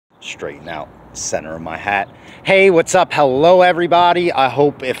straighten out the center of my hat. Hey, what's up? Hello, everybody. I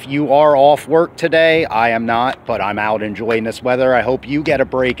hope if you are off work today, I am not, but I'm out enjoying this weather. I hope you get a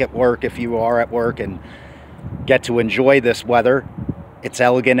break at work if you are at work and get to enjoy this weather. It's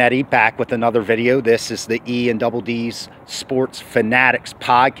Elegant Eddie back with another video. This is the E&BIID-D's Sports Fanatics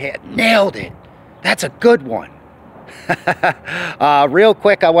podcast. Nailed it. That's a good one. Real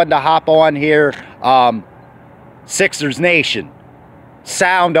quick, I wanted to hop on here. Sixers Nation,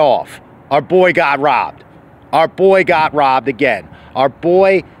 sound off. Our boy got robbed. Our boy got robbed again. Our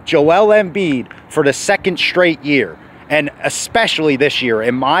boy Joel Embiid for the second straight year. And especially this year,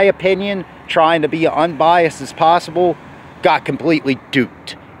 in my opinion, trying to be unbiased as possible, got completely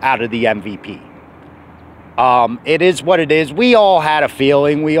duped out of the MVP. It is what it is. We all had a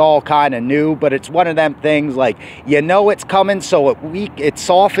feeling. We all kind of knew, but it's one of them things like, you know it's coming, so it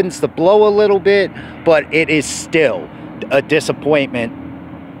softens the blow a little bit, but it is still a disappointment.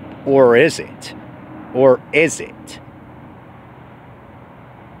 Or is it? Or is it?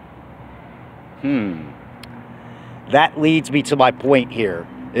 That leads me to my point here.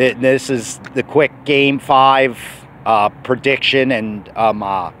 This is the quick Game 5 prediction and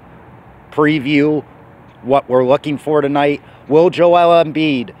preview. What we're looking for tonight. Will Joel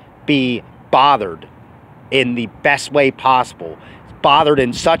Embiid be bothered in the best way possible? Bothered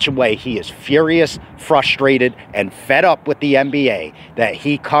in such a way he is furious, frustrated, and fed up with the NBA that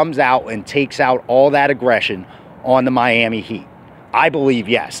he comes out and takes out all that aggression on the Miami Heat? I believe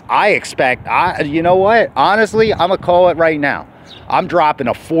yes. I expect, you know what? Honestly, I'm going to call it right now. I'm dropping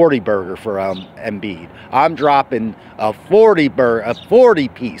a 40 burger for Embiid. I'm dropping a 40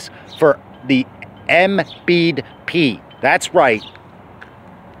 piece for the EM-BIID-P. That's right.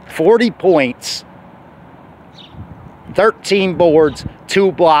 40 points, 13 boards,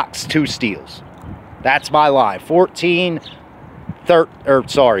 2 blocks, 2 steals. That's my line. 40,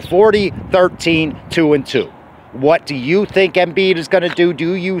 13, 2 and 2. What do you think Embiid is going to do?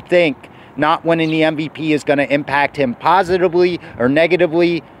 Do you think not winning the MVP is going to impact him positively or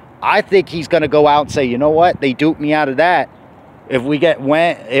negatively? I think he's going to go out and say, you know what? They duped me out of that. If we get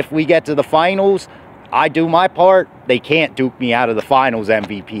to the finals, I do my part. They can't duke me out of the finals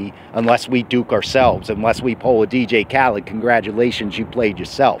MVP unless we duke ourselves, unless we pull a DJ Khaled. Congratulations, you played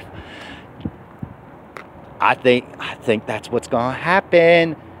yourself. I think that's what's going to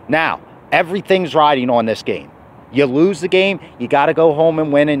happen. Now, everything's riding on this game. You lose the game, you got to go home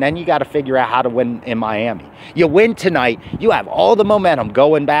and win, and then you got to figure out how to win in Miami. You win tonight, you have all the momentum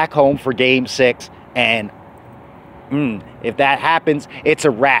going back home for Game 6, and if that happens, it's a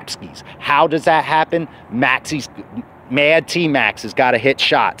Rapskis. How does that happen? Mad T-Max has got to hit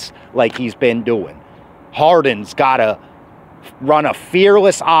shots like he's been doing. Harden's got to run a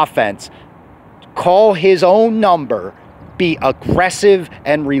fearless offense, call his own number, be aggressive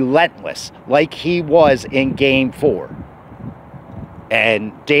and relentless like he was in Game 4.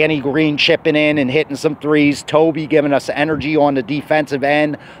 And Danny Green chipping in and hitting some threes. Toby giving us energy on the defensive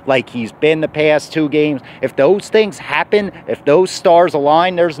end like he's been the past 2 games. If those things happen, if those stars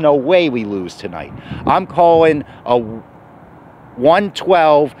align, there's no way we lose tonight. I'm calling a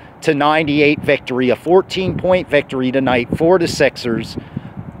 112-98 victory, a 14-point victory tonight for the Sixers.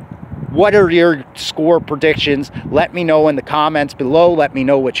 What are your score predictions? Let me know in the comments below. Let me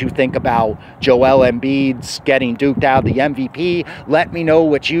know what you think about Joel Embiid's getting duked out of the MVP. Let me know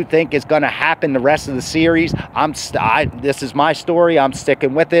what you think is going to happen the rest of the series. This is my story. I'm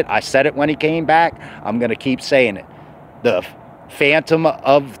sticking with it. I said it when he came back. I'm going to keep saying it. The phantom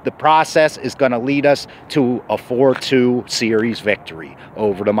of the process is going to lead us to a 4-2 series victory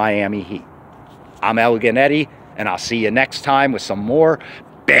over the Miami Heat. I'm Elegant Eddie, and I'll see you next time with some more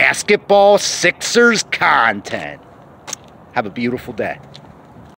basketball Sixers content. Have a beautiful day.